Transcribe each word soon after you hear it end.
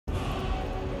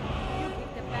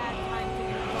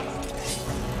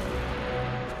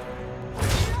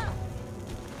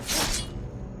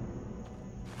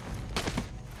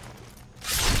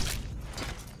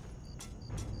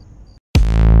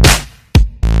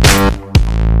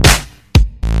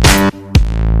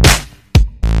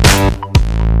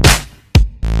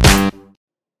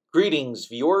Greetings,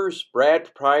 viewers. Brad,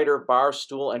 proprietor of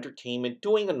Barstool Entertainment,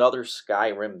 doing another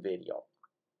Skyrim video.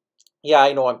 Yeah,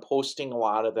 I know I'm posting a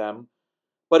lot of them,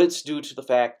 but it's due to the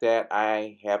fact that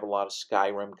I have a lot of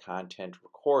Skyrim content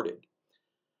recorded.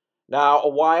 Now, a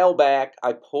while back,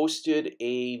 I posted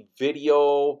a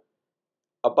video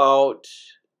about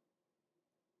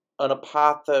an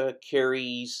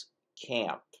apothecary's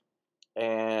camp.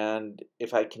 And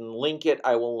if I can link it,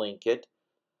 I will link it.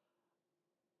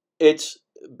 It's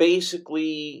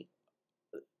basically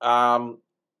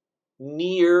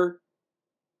near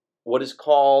what is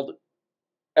called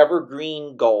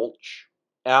Evergreen Gulch.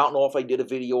 I don't know if I did a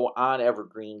video on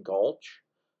Evergreen Gulch,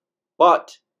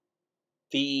 but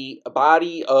the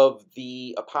body of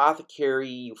the apothecary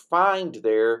you find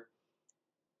there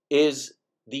is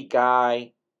the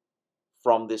guy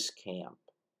from this camp.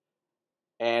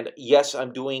 And yes,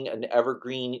 I'm doing an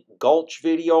Evergreen Gulch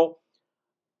video,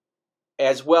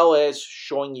 as well as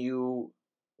showing you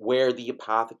where the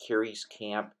apothecary's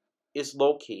camp is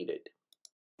located.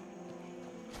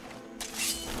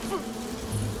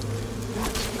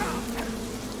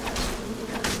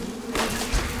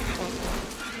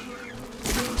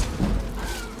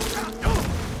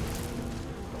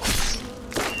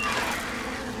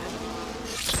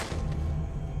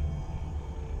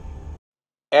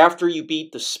 After you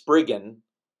beat the Spriggan,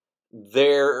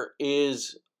 there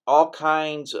is all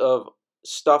kinds of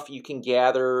stuff you can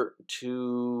gather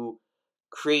to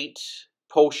create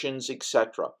potions,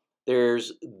 etc.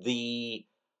 There's the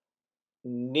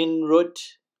Ninrut,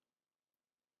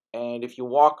 and if you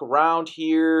walk around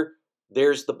here,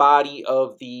 there's the body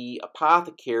of the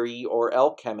apothecary or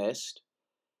alchemist,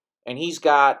 and he's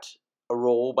got a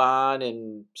robe on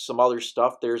and some other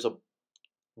stuff. There's a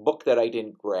book that I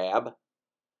didn't grab.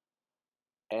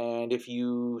 And if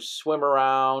you swim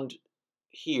around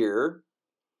here,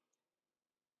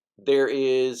 there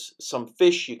is some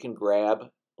fish you can grab,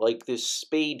 like this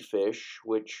spadefish,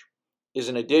 which is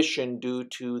an addition due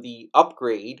to the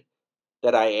upgrade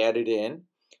that I added in.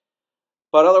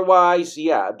 But otherwise,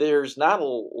 yeah, there's not a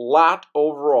lot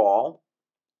overall,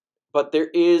 but there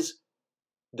is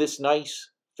this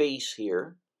nice face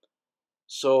here.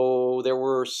 So there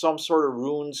were some sort of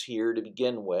runes here to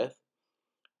begin with.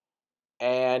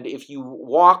 And if you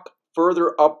walk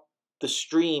further up the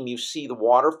stream, you see the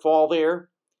waterfall there.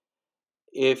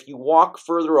 If you walk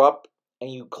further up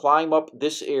and you climb up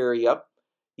this area,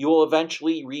 you will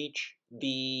eventually reach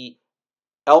the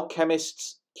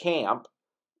alchemist's camp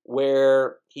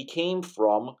where he came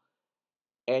from,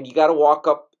 and you got to walk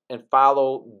up and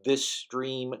follow this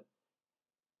stream,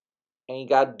 and you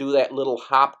got to do that little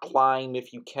hop climb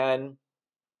if you can,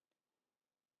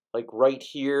 like right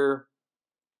here.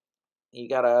 You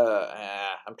gotta,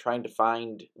 I'm trying to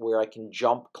find where I can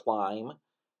jump climb.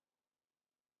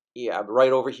 Yeah,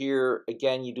 right over here,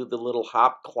 again, you do the little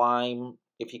hop climb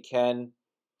if you can.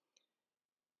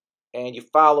 And you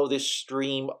follow this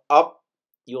stream up.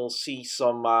 You'll see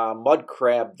some mud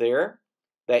crab there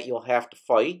that you'll have to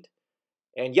fight.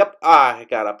 And yep, I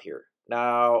got up here.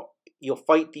 Now, you'll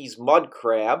fight these mud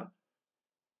crab.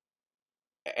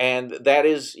 And that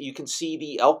is, you can see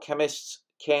the alchemist's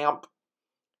camp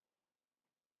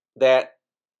that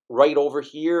right over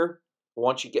here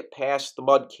once you get past the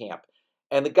mud camp.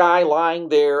 And the guy lying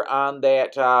there on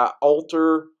that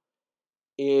altar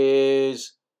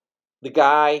is the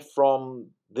guy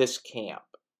from this camp.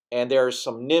 And there's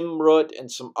some Nimrut and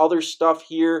some other stuff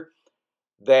here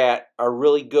that are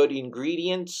really good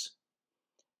ingredients.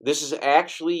 This is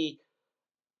actually,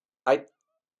 I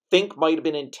think, might have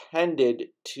been intended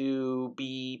to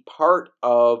be part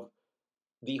of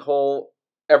the whole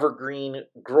Evergreen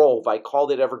Grove. I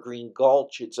called it Evergreen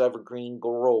Gulch. It's Evergreen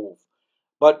Grove.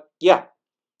 But yeah,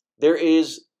 there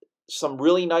is some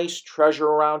really nice treasure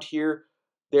around here.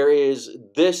 There is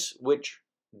this, which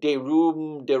de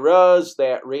room de raz,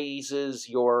 that raises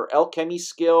your alchemy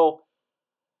skill.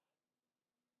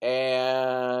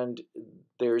 And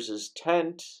there's his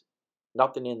tent.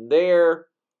 Nothing in there.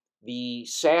 The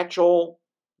satchel.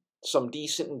 Some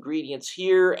decent ingredients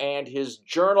here. And his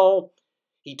journal.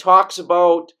 He talks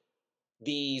about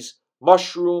these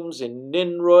mushrooms and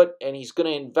Ninrut, and he's going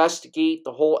to investigate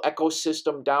the whole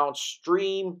ecosystem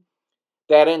downstream.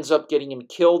 That ends up getting him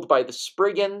killed by the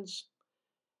Spriggans,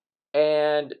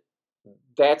 and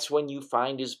that's when you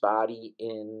find his body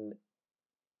in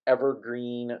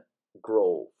Evergreen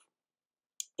Grove.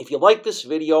 If you like this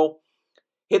video,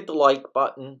 hit the like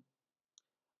button.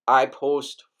 I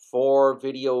post 4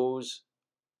 videos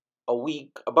a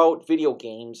week about video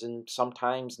games and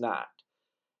sometimes not.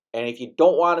 And if you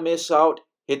don't want to miss out,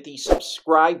 hit the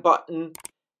subscribe button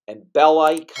and bell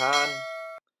icon.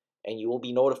 and you will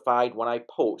be notified when I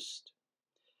post.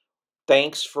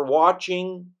 Thanks for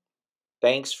watching.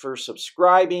 Thanks for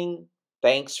subscribing.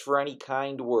 Thanks for any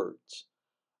kind words.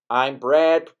 I'm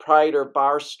Brad, proprietor of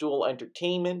Barstool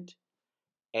Entertainment,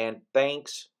 and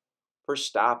thanks for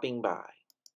stopping by.